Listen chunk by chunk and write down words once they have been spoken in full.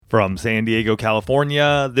From San Diego,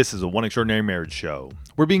 California, this is a One Extraordinary Marriage show.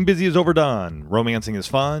 Where being busy is overdone, romancing is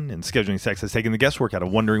fun, and scheduling sex has taken the guesswork out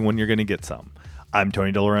of wondering when you're going to get some. I'm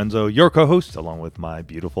Tony DeLorenzo, your co-host, along with my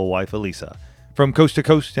beautiful wife, Elisa. From coast to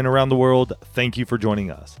coast and around the world, thank you for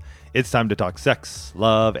joining us. It's time to talk sex,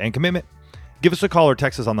 love, and commitment. Give us a call or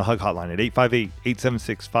text us on the Hug Hotline at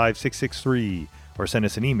 858-876-5663 or send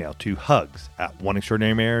us an email to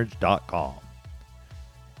hugs@oneextraordinarymarriage.com.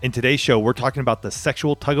 In today's show, we're talking about the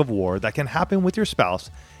sexual tug of war that can happen with your spouse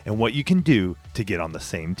and what you can do to get on the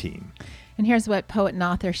same team. And here's what poet and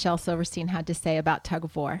author Shel Silverstein had to say about tug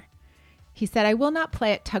of war. He said, "I will not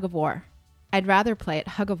play at tug of war. I'd rather play at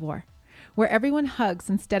hug of war, where everyone hugs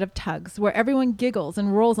instead of tugs, where everyone giggles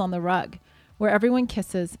and rolls on the rug, where everyone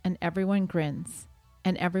kisses and everyone grins,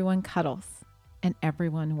 and everyone cuddles and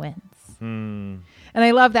everyone wins." And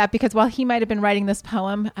I love that because while he might have been writing this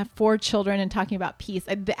poem for children and talking about peace,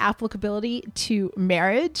 the applicability to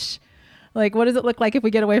marriage, like what does it look like if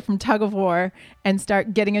we get away from tug of war and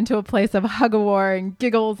start getting into a place of hug of war and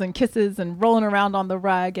giggles and kisses and rolling around on the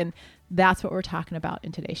rug? And that's what we're talking about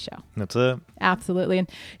in today's show. That's it. Absolutely. And,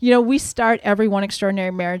 you know, we start every One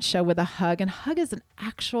Extraordinary Marriage show with a hug. And hug is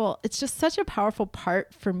it's just such a powerful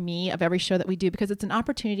part for me of every show that we do because it's an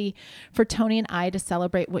opportunity for Tony and I to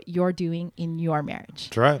celebrate what you're doing in your marriage.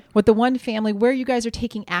 That's right. With the One Family, where you guys are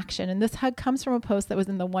taking action. And this hug comes from a post that was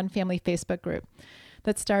in the One Family Facebook group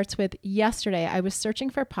that starts with, "Yesterday, I was searching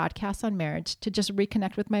for podcasts on marriage to just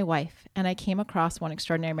reconnect with my wife, and I came across One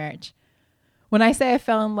Extraordinary Marriage. When I say I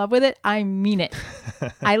fell in love with it, I mean it.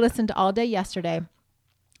 I listened all day yesterday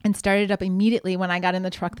and started up immediately when I got in the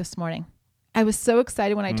truck this morning. I was so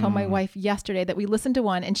excited when I told my wife yesterday that we listened to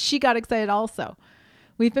one, and she got excited also.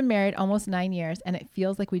 We've been married almost 9 years, and it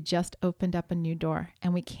feels like we just opened up a new door,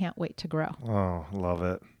 and we can't wait to grow." Oh, love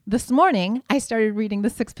it. This morning, I started reading The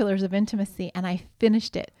 6 Pillars of Intimacy, and I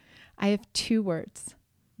finished it. I have 2 words.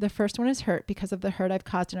 The first one is hurt because of the hurt I've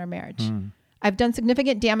caused in our marriage. I've done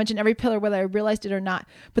significant damage in every pillar, whether I realized it or not.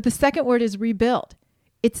 But the second word is rebuild.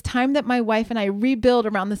 It's time that my wife and I rebuild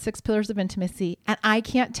around the 6 pillars of intimacy, and I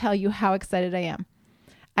can't tell you how excited I am.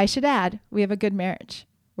 I should add, we have a good marriage.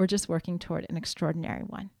 We're just working toward an extraordinary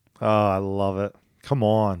one." Oh, I love it. Come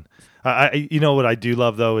on. I you know what I do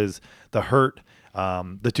love, though, is the hurt,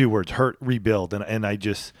 the 2 words, hurt, rebuild. And I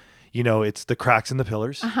just, it's the cracks in the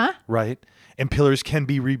pillars, right? And pillars can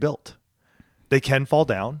be rebuilt. They can fall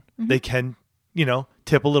down. They can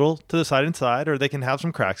tip a little to the side and side, or they can have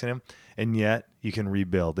some cracks in them, and yet you can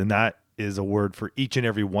rebuild. And that is a word for each and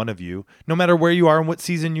every one of you, no matter where you are and what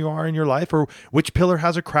season you are in your life, or which pillar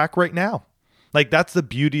has a crack right now. Like, that's the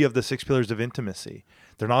beauty of the 6 pillars of intimacy.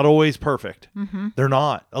 They're not always perfect. They're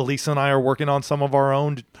not. Elisa and I are working on some of our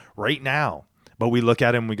own right now, but we look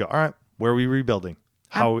at it and we go, all right, where are we rebuilding?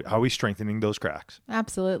 How are we strengthening those cracks?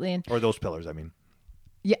 Absolutely. Or those pillars, I mean.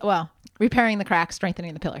 Yeah, well, repairing the cracks,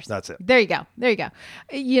 strengthening the pillars. That's it. There you go.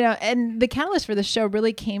 And the catalyst for the show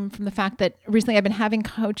really came from the fact that recently I've been having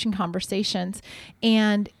coaching conversations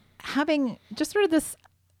and having just sort of this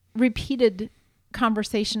repeated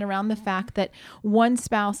conversation around the fact that one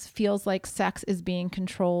spouse feels like sex is being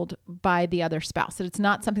controlled by the other spouse, that it's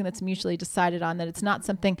not something that's mutually decided on, that it's not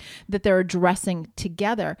something that they're addressing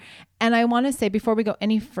together. And I want to say, before we go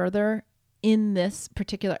any further in this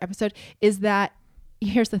particular episode, is that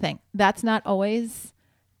here's the thing. That's not always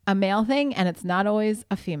a male thing, and it's not always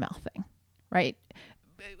a female thing, right?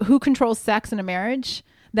 Who controls sex in a marriage?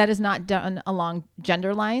 That is not done along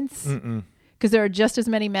gender lines, because there are just as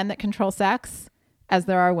many men that control sex as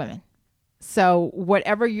there are women. So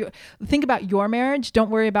whatever you think about your marriage, don't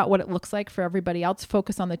worry about what it looks like for everybody else.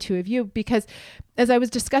 Focus on the 2 of you, because as I was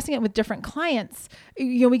discussing it with different clients,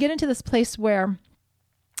 we get into this place where,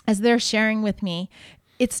 as they're sharing with me,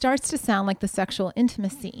 it starts to sound like the sexual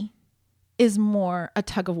intimacy is more a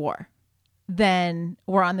tug of war than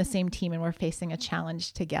we're on the same team and we're facing a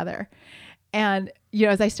challenge together. And,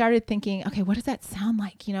 as I started thinking, okay, what does that sound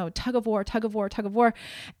like? Tug of war, tug of war, tug of war.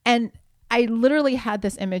 And I literally had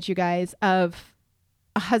this image, you guys, of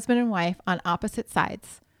a husband and wife on opposite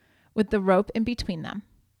sides with the rope in between them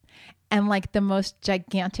and like the most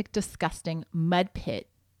gigantic, disgusting mud pit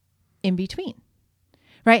in between.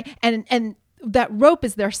 Right. And that rope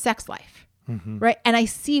is their sex life. Right. And I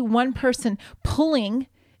see one person pulling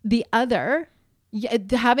the other,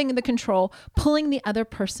 having the control, pulling the other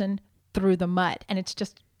person through the mud. And it's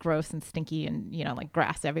just gross and stinky and, like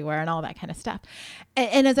grass everywhere and all that kind of stuff.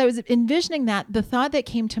 And as I was envisioning that, the thought that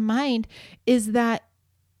came to mind is that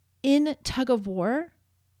in tug of war,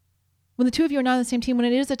 when the 2 of you are not on the same team, when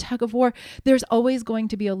it is a tug of war, there's always going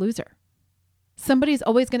to be a loser. Somebody's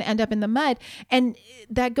always going to end up in the mud. And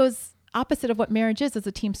that goes opposite of what marriage is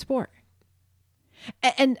a team sport.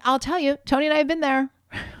 And I'll tell you, Tony and I have been there.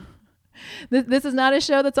 This is not a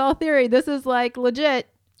show that's all theory. This is like legit.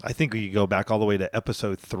 I think we could go back all the way to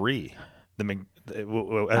episode 3.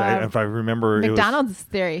 If I remember, McDonald's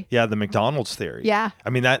theory. Yeah, the McDonald's theory. Yeah. I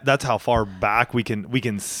mean, that's how far back we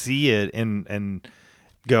can see it and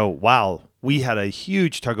go, wow, we had a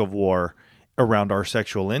huge tug of war around our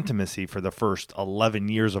sexual intimacy for the first 11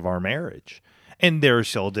 years of our marriage. And there are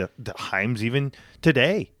still times even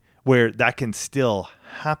today where that can still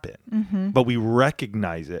happen, but we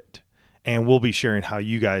recognize it. And we'll be sharing how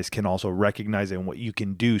you guys can also recognize it and what you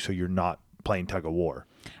can do so you're not playing tug of war.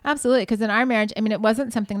 Absolutely. Because in our marriage, I mean, it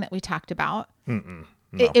wasn't something that we talked about. No.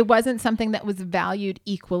 It wasn't something that was valued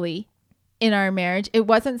equally in our marriage. It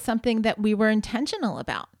wasn't something that we were intentional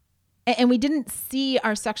about. And we didn't see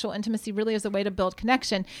our sexual intimacy really as a way to build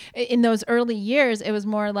connection. In those early years, it was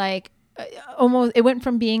more like almost, it went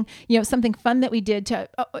from being, something fun that we did to,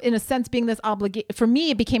 in a sense, being this obligation. For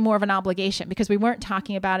me, it became more of an obligation because we weren't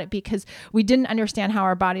talking about it, because we didn't understand how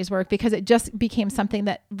our bodies work, because it just became something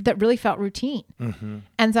that really felt routine.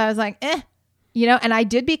 And so I was like, and I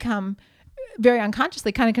did become very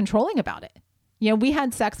unconsciously kind of controlling about it. We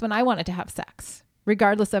had sex when I wanted to have sex,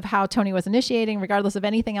 regardless of how Tony was initiating, regardless of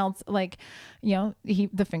anything else. Like,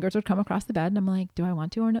 the fingers would come across the bed and I'm like, do I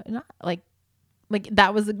want to or not? Like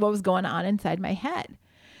that was what was going on inside my head.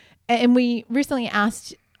 And we recently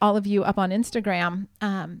asked all of you up on Instagram,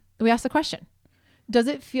 we asked the question, does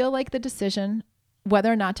it feel like the decision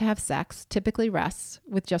whether or not to have sex typically rests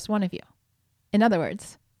with just one of you? In other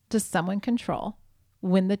words, does someone control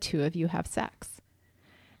when the two of you have sex?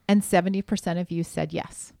 And 70% of you said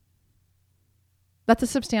yes. That's a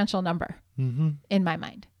substantial number in my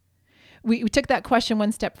mind. We took that question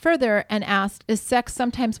one step further and asked, is sex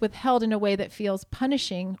sometimes withheld in a way that feels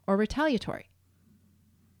punishing or retaliatory?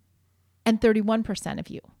 And 31% of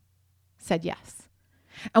you said yes.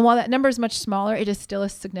 And while that number is much smaller, it is still a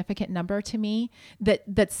significant number to me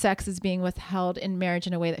that sex is being withheld in marriage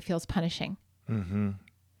in a way that feels punishing.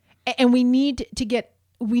 And we need to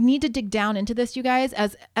dig down into this, you guys,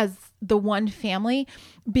 as the one family,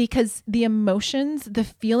 because the emotions, the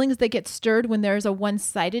feelings that get stirred when there's a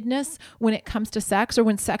one-sidedness when it comes to sex, or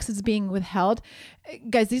when sex is being withheld,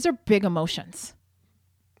 guys, these are big emotions.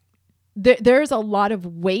 There's a lot of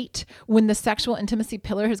weight when the sexual intimacy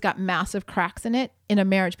pillar has got massive cracks in it in a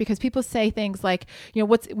marriage, because people say things like,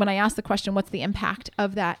 when I ask the question, what's the impact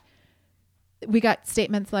of that? We got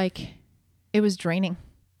statements like, it was draining.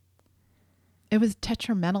 It was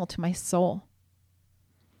detrimental to my soul.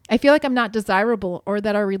 I feel like I'm not desirable, or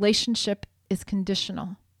that our relationship is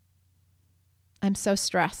conditional. I'm so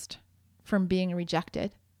stressed from being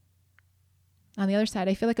rejected. On the other side,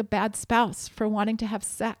 I feel like a bad spouse for wanting to have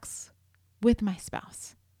sex with my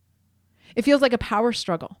spouse. It feels like a power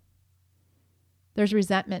struggle. There's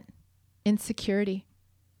resentment, insecurity.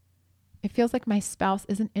 It feels like my spouse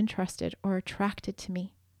isn't interested or attracted to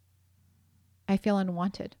me. I feel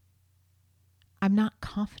unwanted. I'm not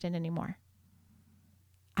confident anymore.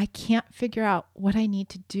 I can't figure out what I need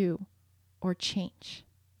to do or change.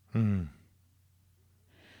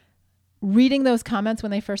 Reading those comments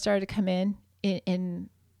when they first started to come in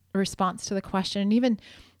response to the question, and even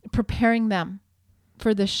preparing them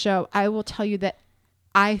for this show, I will tell you that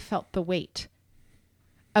I felt the weight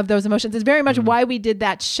of those emotions. It's very much why we did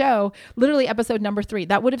that show, literally episode number 3.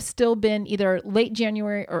 That would have still been either late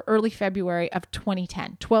January or early February of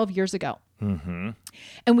 2010, 12 years ago. And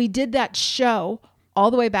we did that show all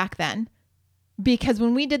the way back then, because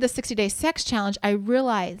when we did the 60-day sex challenge, I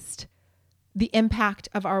realized the impact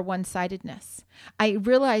of our one-sidedness. I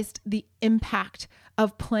realized the impact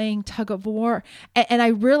of playing tug of war. And I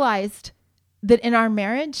realized that in our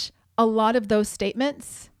marriage, a lot of those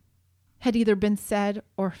statements had either been said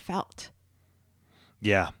or felt.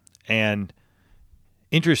 Yeah. And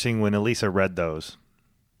interesting, when Elisa read those,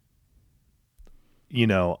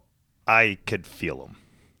 I could feel them,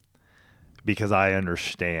 because I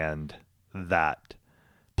understand that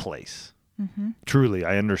place. Truly,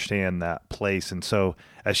 I understand that place. And so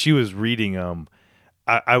as she was reading them,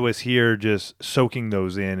 I was here just soaking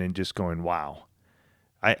those in and just going, wow,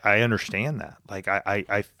 I understand that. Like,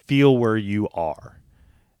 I feel where you are.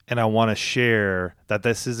 And I want to share that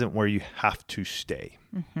this isn't where you have to stay.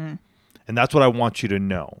 And that's what I want you to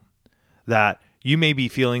know, that you may be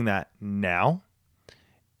feeling that now,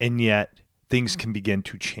 and yet things can begin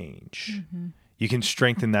to change. You can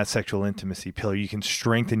strengthen that sexual intimacy pillar. You can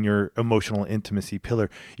strengthen your emotional intimacy pillar.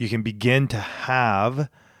 You can begin to have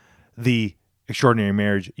the extraordinary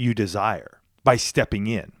marriage you desire by stepping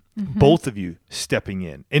in, both of you stepping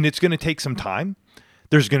in. And it's going to take some time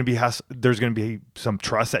There's going to be some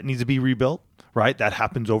trust that needs to be rebuilt, right? That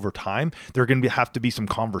happens over time. There are going to have to be some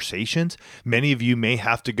conversations. Many of you may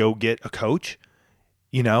have to go get a coach,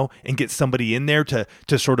 and get somebody in there to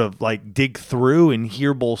sort of like dig through and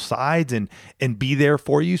hear both sides and be there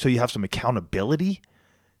for you. So you have some accountability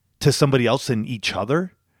to somebody else and each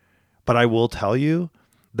other. But I will tell you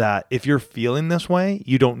that if you're feeling this way,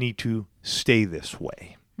 you don't need to stay this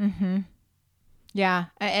way. Mm-hmm. Yeah.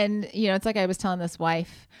 And, it's like I was telling this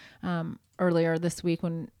wife earlier this week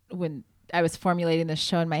when I was formulating this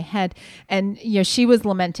show in my head, and, she was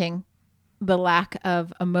lamenting the lack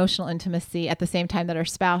of emotional intimacy at the same time that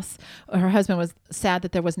her husband was sad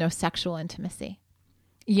that there was no sexual intimacy.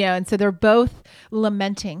 And so they're both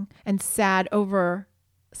lamenting and sad over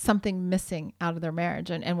something missing out of their marriage.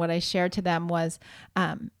 And what I shared to them was,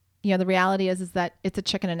 the reality is that it's a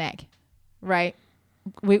chicken and egg, right?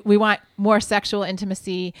 We want more sexual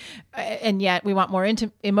intimacy, and yet we want more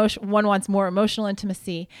emotion. One wants more emotional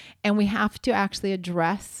intimacy, and we have to actually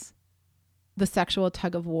address the sexual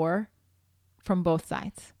tug of war from both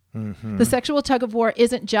sides. Mm-hmm. The sexual tug of war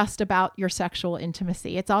isn't just about your sexual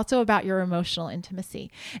intimacy. It's also about your emotional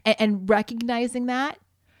intimacy, and recognizing that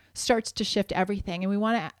starts to shift everything. And we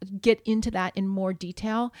want to get into that in more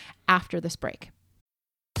detail after this break.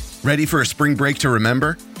 Ready for a spring break to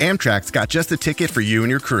remember? Amtrak's got just the ticket for you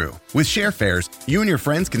and your crew. With Share Fares, you and your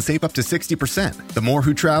friends can save up to 60%. The more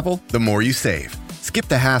who travel, the more you save. Skip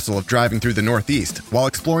the hassle of driving through the Northeast while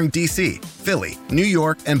exploring D.C., Philly, New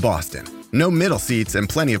York, and Boston. No middle seats and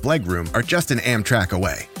plenty of legroom are just an Amtrak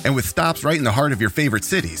away. And with stops right in the heart of your favorite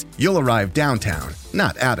cities, you'll arrive downtown,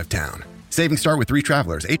 not out of town. Savings start with 3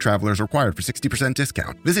 travelers. 8 travelers required for 60%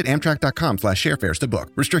 discount. Visit Amtrak.com/sharefares to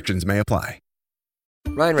book. Restrictions may apply.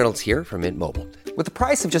 Ryan Reynolds here from Mint Mobile. With the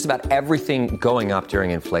price of just about everything going up during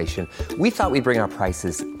inflation, we thought we'd bring our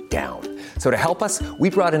prices down. So to help us, we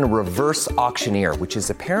brought in a reverse auctioneer, which is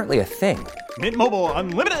apparently a thing. Mint Mobile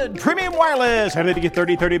Unlimited Premium Wireless. How to get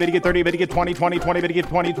 30, 30, bit to get 30, bit to get 20, 20, 20, bit to get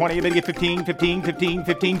 20, 20, bit to get 15, 15, 15,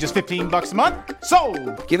 15, just $15 a month?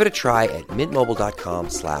 Sold! Give it a try at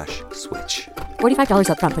mintmobile.com/switch. $45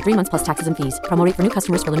 up front for 3 months plus taxes and fees. Promo rate for new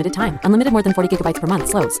customers for limited time. Unlimited more than 40 gigabytes per month.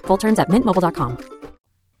 Slows full terms at mintmobile.com.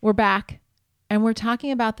 We're back, and we're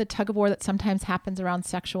talking about the tug of war that sometimes happens around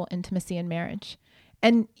sexual intimacy in marriage.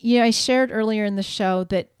 And, I shared earlier in the show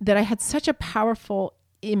that I had such a powerful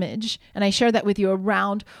image, and I shared that with you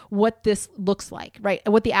around what this looks like, right?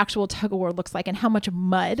 What the actual tug of war looks like and how much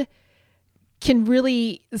mud can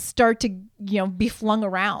really start to, be flung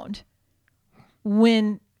around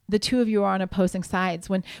when the two of you are on opposing sides,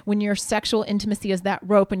 when your sexual intimacy is that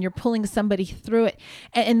rope and you're pulling somebody through it.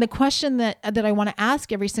 And the question that I want to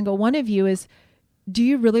ask every single one of you is, do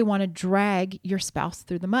you really want to drag your spouse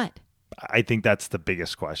through the mud? I think that's the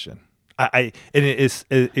biggest question. And it is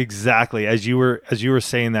exactly as you were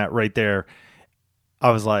saying that right there.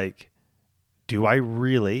 I was like, do I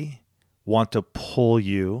really want to pull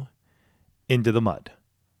you into the mud?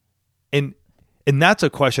 And that's a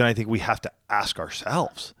question I think we have to ask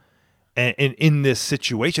ourselves. And in this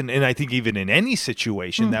situation, and I think even in any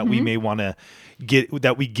situation that we may want to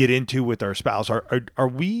get into with our spouse, are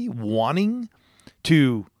we wanting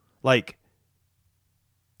to like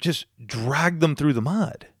just drag them through the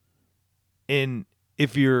mud? And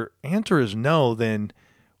if your answer is no, then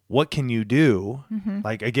what can you do?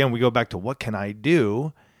 Like, again, we go back to what can I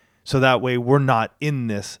do so that way we're not in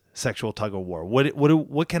this sexual tug of war?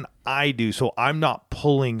 What can I do so I'm not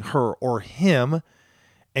pulling her or him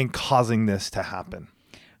and causing this to happen?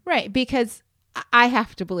 Right, because I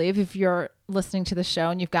have to believe, if you're listening to the show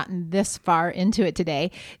and you've gotten this far into it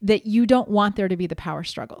today, that you don't want there to be the power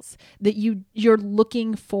struggles, that you're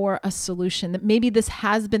looking for a solution, that maybe this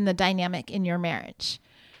has been the dynamic in your marriage,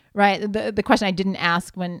 right? The question I didn't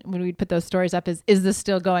ask when we put those stories up is this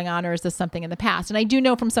still going on, or is this something in the past? And I do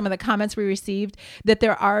know from some of the comments we received that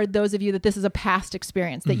there are those of you that this is a past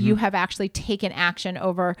experience, that you have actually taken action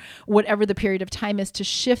over whatever the period of time is to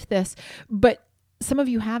shift this, but some of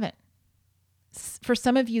you haven't. For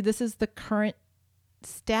some of you, this is the current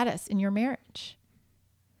status in your marriage.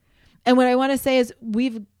 And what I want to say is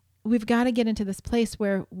we've got to get into this place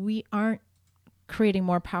where we aren't creating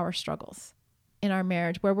more power struggles in our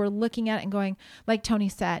marriage, where we're looking at it and going, like Tony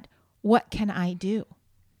said, what can I do?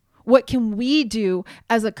 What can we do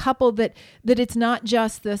as a couple that it's not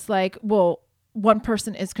just this like, well, one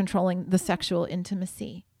person is controlling the sexual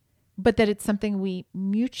intimacy, but that it's something we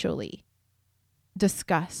mutually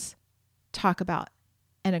discuss, talk about,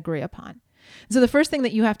 and agree upon. So the first thing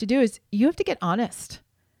that you have to do is you have to get honest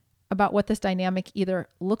about what this dynamic either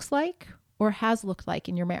looks like or has looked like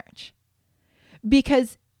in your marriage.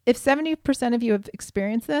 Because If 70% of you have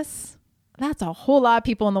experienced this, that's a whole lot of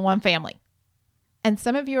people in the one family. And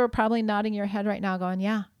some of you are probably nodding your head right now going,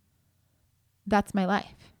 yeah, that's my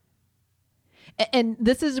life. And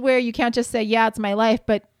this is where you can't just say, yeah, it's my life,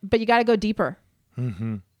 but you got to go deeper.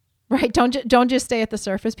 Mm-hmm. Right? Don't just stay at the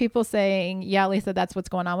surface. People saying, yeah, Lisa, that's what's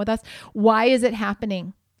going on with us. Why is it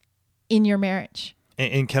happening in your marriage?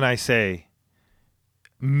 And can I say,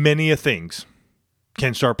 many of things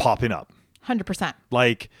can start popping up. 100%.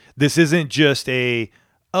 Like, this isn't just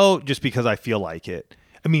just because I feel like it.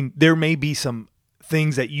 I mean, there may be some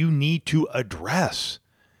things that you need to address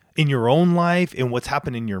in your own life and what's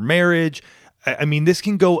happened in your marriage. I mean, this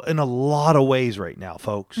can go in a lot of ways right now,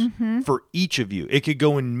 folks, for each of you. It could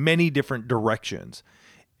go in many different directions.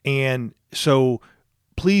 And so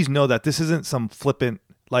please know that this isn't some flippant,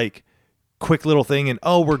 like, quick little thing and,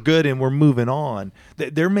 we're good and we're moving on.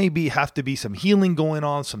 There may have to be some healing going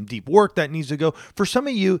on, some deep work that needs to go. For some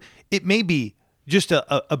of you, it may be just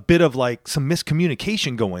a bit of like some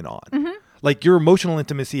miscommunication going on. Like your emotional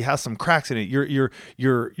intimacy has some cracks in it. Your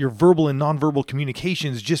verbal and nonverbal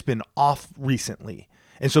communication has just been off recently.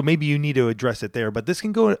 And so maybe you need to address it there, but this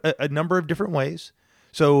can go a number of different ways.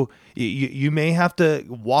 So you may have to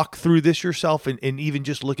walk through this yourself and even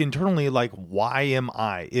just look internally, like, why am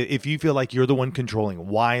I? If you feel like you're the one controlling,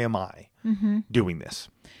 why am I doing this?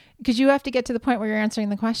 Because you have to get to the point where you're answering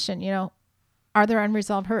the question, are there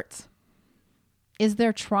unresolved hurts? Is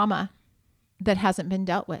there trauma that hasn't been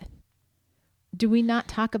dealt with? Do we not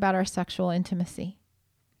talk about our sexual intimacy?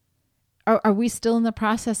 Are we still in the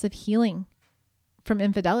process of healing from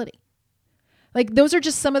infidelity? Like, those are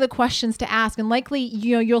just some of the questions to ask. And likely,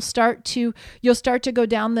 you'll start to go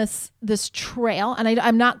down this trail. And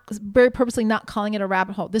I'm not very purposely not calling it a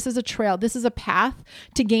rabbit hole. This is a trail. This is a path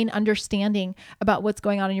to gain understanding about what's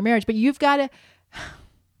going on in your marriage. But you've got to,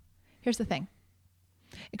 here's the thing.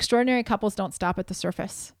 Extraordinary couples don't stop at the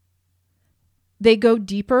surface. They go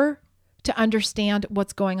deeper to understand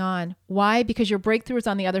what's going on. Why? Because your breakthrough is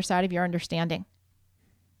on the other side of your understanding.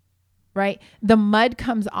 Right? The mud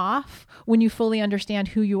comes off when you fully understand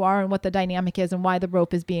who you are and what the dynamic is and why the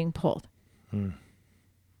rope is being pulled.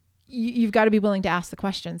 You've got to be willing to ask the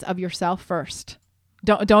questions of yourself first.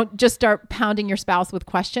 Don't just start pounding your spouse with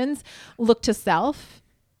questions. Look to self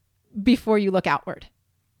before you look outward.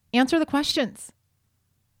 Answer the questions.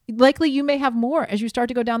 Likely you may have more as you start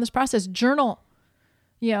to go down this process. Journal,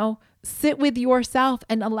 sit with yourself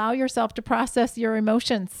and allow yourself to process your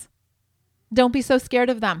emotions. Don't be so scared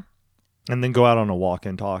of them. And then go out on a walk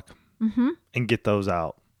and talk and get those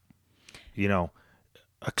out.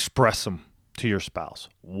 Express them to your spouse.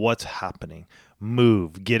 What's happening?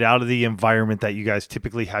 Move. Get out of the environment that you guys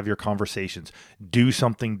typically have your conversations. Do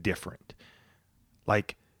something different.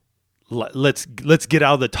 Like, let's get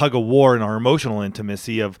out of the tug of war in our emotional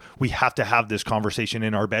intimacy of we have to have this conversation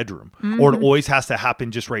in our bedroom or it always has to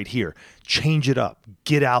happen just right here. Change it up.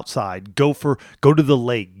 Get outside. Go to the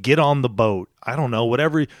lake. Get on the boat. I don't know,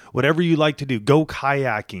 whatever you like to do. Go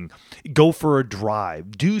kayaking. Go for a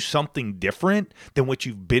drive. Do something different than what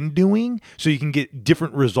you've been doing so you can get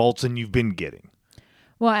different results than you've been getting.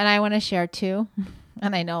 Well, and I want to share too,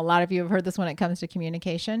 and I know a lot of you have heard this when it comes to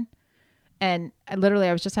communication. And I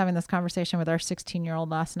was just having this conversation with our 16-year-old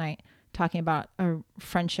last night, talking about a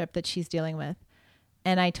friendship that she's dealing with.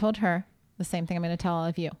 And I told her the same thing I'm going to tell all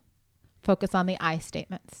of you. Focus on the I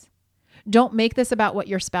statements. Don't make this about what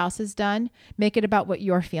your spouse has done. Make it about what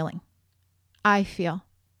you're feeling. I feel.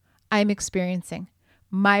 I'm experiencing.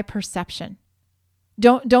 My perception.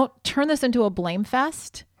 Don't turn this into a blame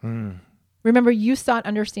fest. Remember, you sought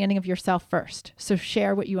understanding of yourself first. So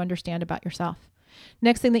share what you understand about yourself.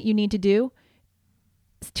 Next thing that you need to do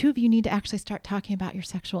is two of you need to actually start talking about your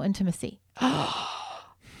sexual intimacy.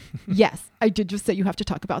 Yes, I did just say you have to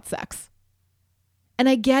talk about sex. And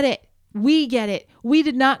I get it. We get it. We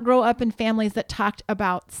did not grow up in families that talked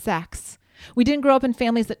about sex. We didn't grow up in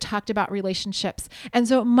families that talked about relationships. And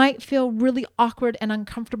so it might feel really awkward and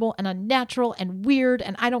uncomfortable and unnatural and weird.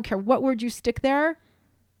 And I don't care what word you stick there.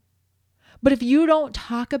 But if you don't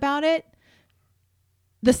talk about it,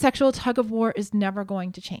 the sexual tug of war is never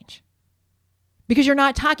going to change because you're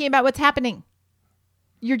not talking about what's happening.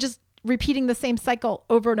 You're just repeating the same cycle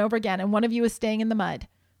over and over again. And one of you is staying in the mud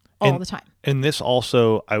all the time. And this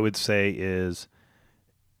also, I would say, is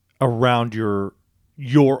around your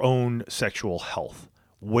own sexual health.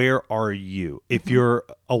 Where are you? If you're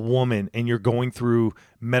a woman and you're going through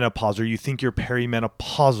menopause or you think you're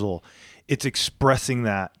perimenopausal, it's expressing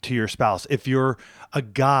that to your spouse. If you're a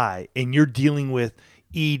guy and you're dealing with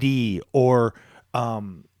ED or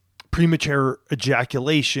premature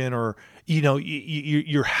ejaculation or,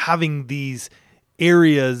 you're having these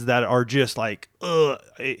areas that are just like,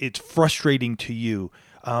 it's frustrating to you.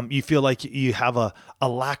 You feel like you have a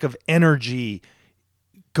lack of energy.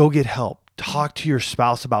 Go get help. Talk to your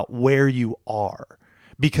spouse about where you are,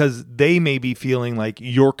 because they may be feeling like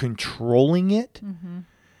you're controlling it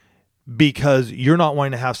because you're not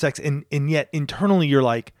wanting to have sex. And yet internally you're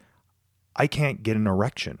like, I can't get an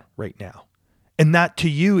erection right now. And that to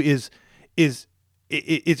you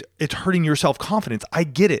it's hurting your self-confidence. I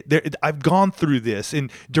get it. I've gone through this,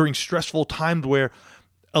 and during stressful times where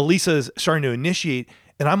Elisa is starting to initiate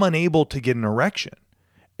and I'm unable to get an erection,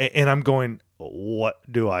 and I'm going, what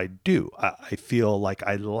do? I feel like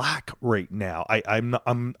I lack right now.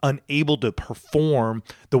 I'm unable to perform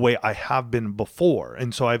the way I have been before.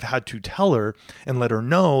 And so I've had to tell her and let her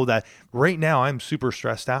know that right now I'm super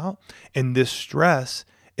stressed out, and this stress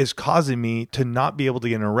is causing me to not be able to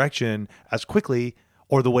get an erection as quickly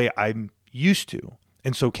or the way I'm used to.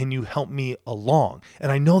 And so can you help me along?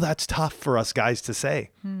 And I know that's tough for us guys to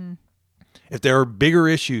say. If there are bigger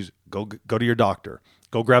issues, go to your doctor.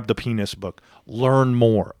 Go grab the penis book, learn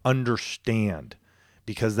more, understand,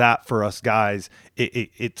 because that for us guys,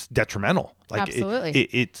 it's detrimental. Like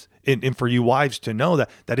Absolutely. And for you wives to know that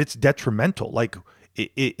it's detrimental. Like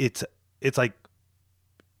it's like,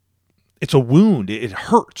 it's a wound. It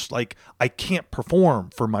hurts. Like I can't perform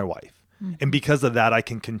for my wife. And because of that, I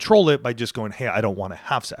can control it by just going, hey, I don't want to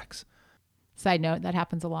have sex. Side note, that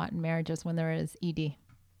happens a lot in marriages when there is ED.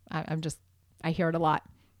 I hear it a lot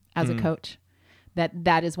as a coach.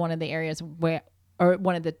 That is one of the areas where, or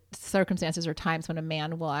one of the circumstances or times when a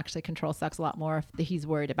man will actually control sex a lot more if he's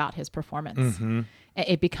worried about his performance.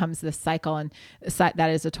 It becomes this cycle, and that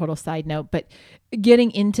is a total side note. But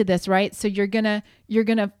getting into this, right? So you're gonna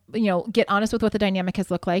get honest with what the dynamic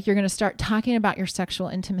has looked like. You're gonna start talking about your sexual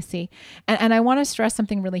intimacy, and I want to stress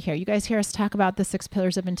something really here. You guys hear us talk about the 6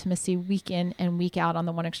 pillars of intimacy week in and week out on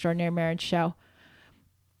the One Extraordinary Marriage show.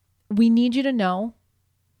 We need you to know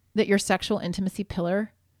that your sexual intimacy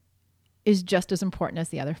pillar is just as important as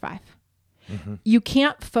the other 5. You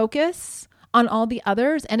can't focus on all the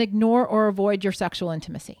others and ignore or avoid your sexual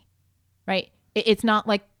intimacy, right? It's not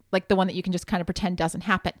like the one that you can just kind of pretend doesn't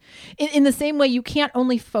happen. In the same way, you can't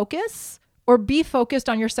only focus or be focused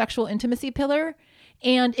on your sexual intimacy pillar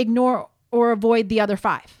and ignore or avoid the other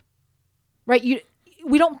 5, right?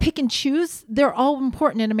 We don't pick and choose. They're all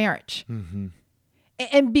important in a marriage.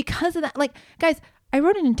 And because of that, like, guys, I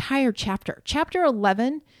wrote an entire chapter. Chapter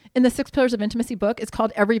 11 in the 6 Pillars of Intimacy book is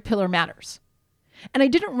called Every Pillar Matters. And I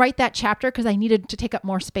didn't write that chapter because I needed to take up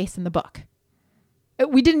more space in the book.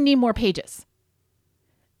 We didn't need more pages.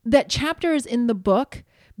 That chapter is in the book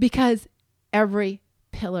because every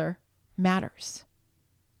pillar matters.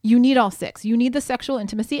 You need all 6. You need the sexual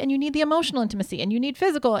intimacy, and you need the emotional intimacy, and you need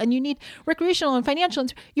physical, and you need recreational and financial.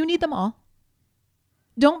 You need them all.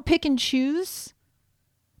 Don't pick and choose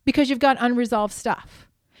because you've got unresolved stuff.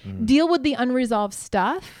 Deal with the unresolved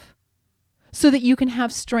stuff so that you can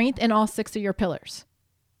have strength in all 6 of your pillars.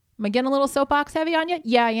 Am I getting a little soapbox heavy on you?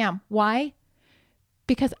 Yeah, I am. Why?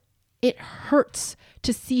 Because it hurts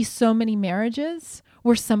to see so many marriages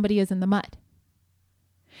where somebody is in the mud.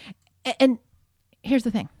 And here's the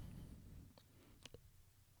thing.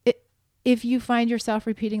 If you find yourself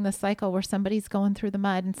repeating this cycle where somebody's going through the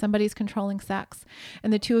mud and somebody's controlling sex,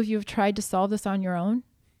 and the two of you have tried to solve this on your own,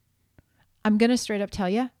 I'm going to straight up tell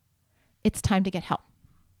you, it's time to get help.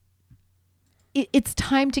 It's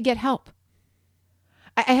time to get help.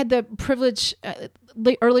 I had the privilege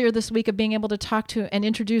earlier this week of being able to talk to and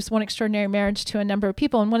introduce One Extraordinary Marriage to a number of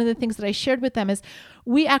people. And one of the things that I shared with them is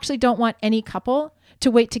we actually don't want any couple to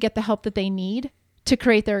wait to get the help that they need to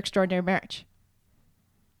create their extraordinary marriage.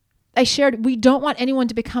 I shared, we don't want anyone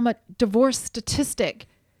to become a divorce statistic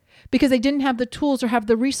because they didn't have the tools or have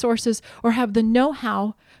the resources or have the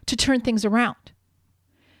know-how to turn things around.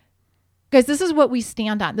 Guys, this is what we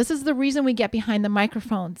stand on. This is the reason we get behind the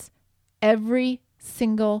microphones every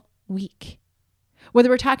single week. Whether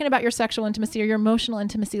we're talking about your sexual intimacy or your emotional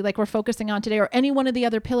intimacy like we're focusing on today, or any one of the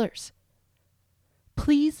other pillars,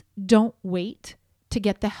 please don't wait to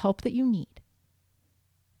get the help that you need.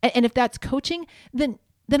 And if that's coaching, then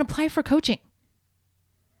apply for coaching.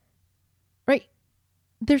 Right?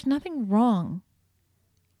 There's nothing wrong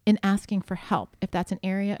in asking for help if that's an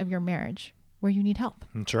area of your marriage where you need help.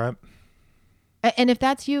 That's right. And if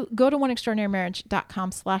that's you, go to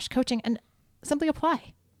oneextraordinarymarriage.com/coaching and simply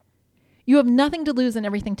apply. You have nothing to lose and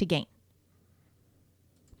everything to gain.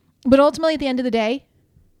 But ultimately, at the end of the day,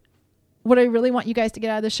 what I really want you guys to get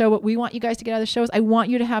out of the show, what we want you guys to get out of the show is I want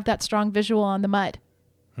you to have that strong visual on the mud.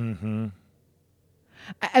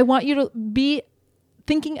 I want you to be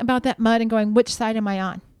thinking about that mud and going, which side am I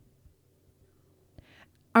on?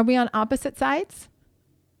 Are we on opposite sides?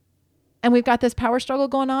 And we've got this power struggle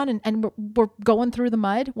going on and we're going through the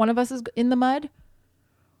mud. One of us is in the mud.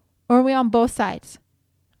 Or are we on both sides?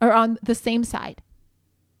 Or on the same side?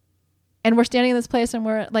 And we're standing in this place and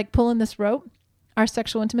we're like pulling this rope, our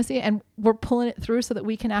sexual intimacy, and we're pulling it through so that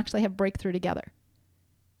we can actually have breakthrough together.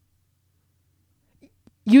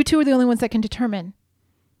 You two are the only ones that can determine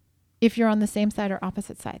if you're on the same side or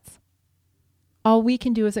opposite sides. All we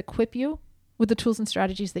can do is equip you with the tools and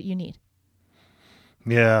strategies that you need.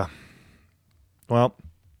 Yeah. Well,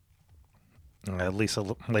 at least I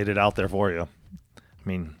laid it out there for you. I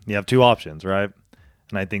mean, you have two options, right?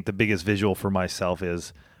 And I think the biggest visual for myself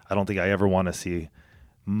is I don't think I ever want to see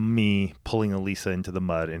me pulling Elisa into the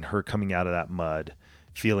mud and her coming out of that mud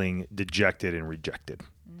feeling dejected and rejected.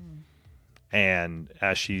 And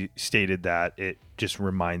as she stated that, it just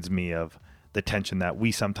reminds me of the tension that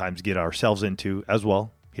we sometimes get ourselves into as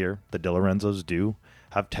well here. The DiLorenzos do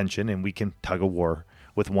have tension, and we can tug of war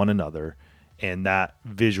with one another. And that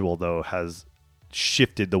visual, though, has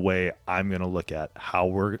shifted the way I'm going to look at how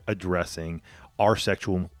we're addressing our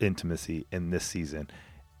sexual intimacy in this season.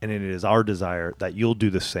 And it is our desire that you'll do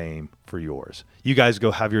the same for yours. You guys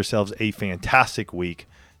go have yourselves a fantastic week.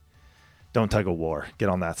 Don't tug of war. Get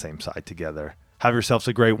on that same side together. Have yourselves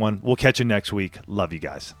a great one. We'll catch you next week. Love you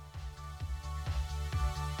guys.